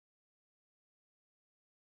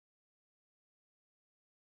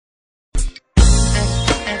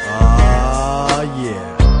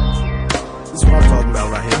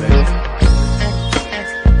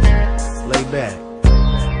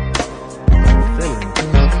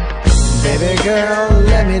Baby girl,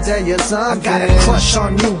 let me tell you something. I got a crush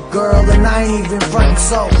on you, girl, and I ain't even frontin',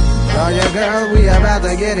 so oh yeah, girl, we about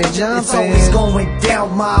to get it jumping. it's always going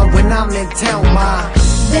down, ma, when I'm in town, ma.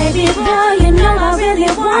 Baby boy, you know I really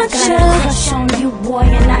want you. I got a crush on you, boy,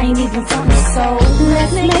 and I ain't even from, so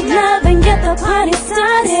let's make love and get the party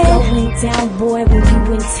started. It's going down, boy, when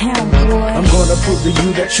you in town, boy. I'm gonna prove to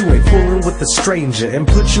you that you ain't fooling with a stranger, and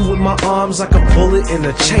put you in my arms like a bullet in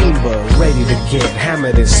a chamber, ready to get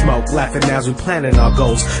hammered and smoke, laughing as we planning our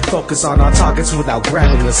goals. Focus on our targets without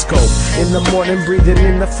grabbing the scope. In the morning, breathing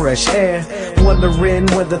in the fresh air, wondering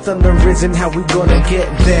where the thunder is and how we gonna get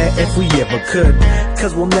there if we ever could.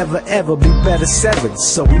 Cause we'll never ever be better severed,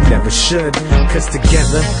 so we never should. Cause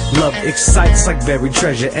together, love excites like buried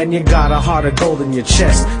treasure, and you got a heart of gold in your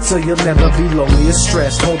chest, so you'll never be lonely or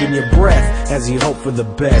stressed, holding your breath as you hope for the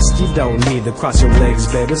best. You don't need to cross your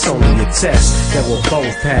legs, babe, it's only a test that we'll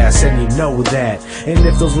both pass, and you know that. And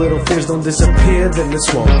if those little fears don't disappear, then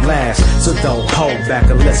this won't last. So don't hold back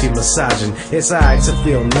unless you're massaging. It's alright to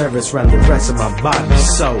feel nervous around the rest of my body,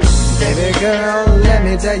 so baby girl, let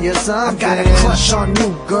me tell you something. I got a crush on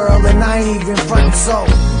you, girl, and I ain't even frontin', so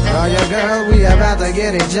oh yeah, girl, we about to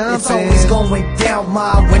get it jumping. it's always going down,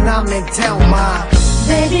 ma, when I'm in town, ma.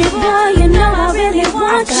 Baby boy, you know I really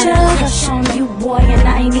want you. I got a crush on you, boy, and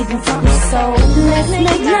I ain't even from, so let's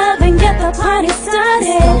make love and get the party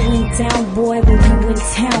started. It's going down, boy, when you in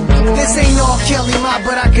town, boy. This ain't all Kelly, ma,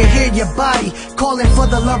 but I can hear your body calling for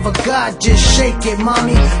the love of God. Just shake it,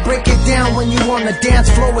 mommy. Break it down when you on the dance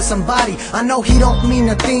floor with somebody. I know he don't mean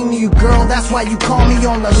a thing to you, girl. That's why you call me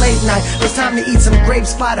on the late night. It's time to eat some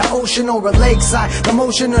grapes by the ocean or a lakeside. The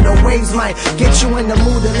motion of the waves might get you in the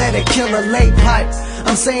mood to let it kill a late pipe.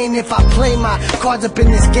 I'm saying if I play my cards up in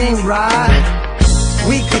this game right,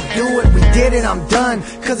 we could do it, we did it, I'm done.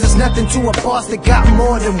 Cause it's nothing to a boss that got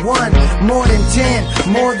more than one, more than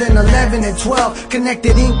 10, more than 11 and 12.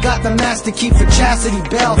 Connected ink got the master key for chastity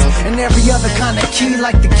belts, and every other kind of key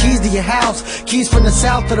like the keys to your house. Keys from the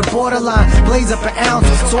south to the borderline, blaze up an ounce,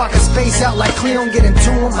 so I can space out like Cleo, get in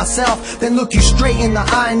tune with myself, then look you straight in the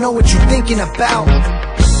eye and know what you're thinking about.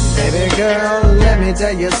 Baby girl, let me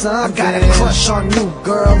tell you something. I got a crush on you,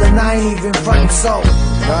 girl, and I ain't even frontin', so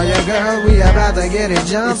oh yeah, girl, we about to get it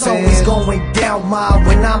jumping. it's always going down, ma,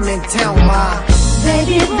 when I'm in town, ma.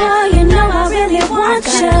 Baby boy, you know I really want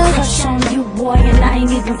you. I got a crush on you, boy, and I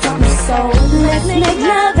ain't even from, so let's make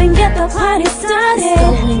love and get the party started.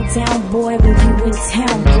 It's going down, boy, when you in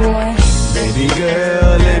town, boy. Baby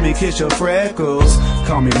girl, let me kiss your freckles.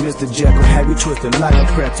 Call me Mr. Jekyll, have you twisted like a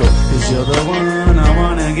pretzel. Cause you're the one I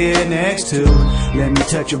wanna get next to. Let me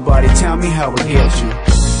touch your body, tell me how it gets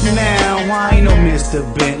you. Now, I ain't no Mr.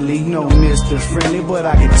 Bentley, no Mr. Friendly, but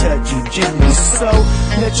I can touch you gently. So,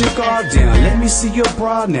 let your guard down, let me see your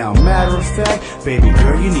bra now. Matter of fact, baby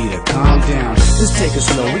girl, you need to calm down. Let's take it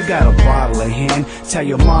slow, we got a bottle in hand. Tell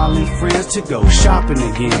your mom and friends to go shopping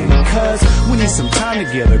again. Cause we need some time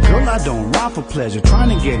together, girl, I don't ride for pleasure.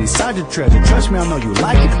 Trying to get inside your treasure, trust me, I know you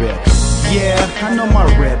like it better. Yeah, I know my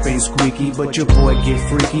rap ain't squeaky, but your boy get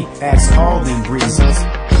freaky, ask all them breezes.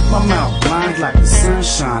 My mouth blind like the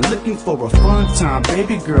sunshine, looking for a fun time.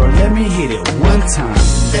 Baby girl, let me hit it one time.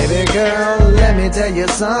 Baby girl, let me tell you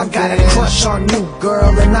something. I got a crush on you,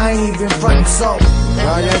 girl, and I ain't even frontin', so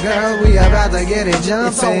oh yeah, girl, we about to get it jumping.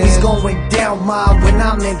 it's always going down, ma, when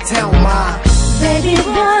I'm in town, ma. Baby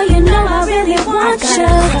boy, you know I really want you. I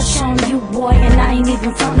got a crush on you, boy, and I ain't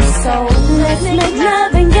even from, so let's make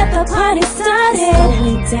love and get the party started. It's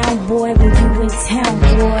going down, boy, when you in town,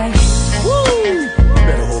 boy. Woo!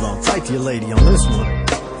 Better hold on tight to your lady on this one.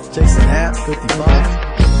 Jason App,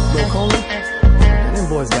 55, Lil Coleman, and them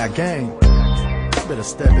boys got game. You better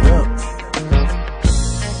step it up.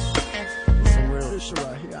 Some real shit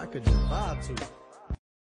right here I could just vibe to.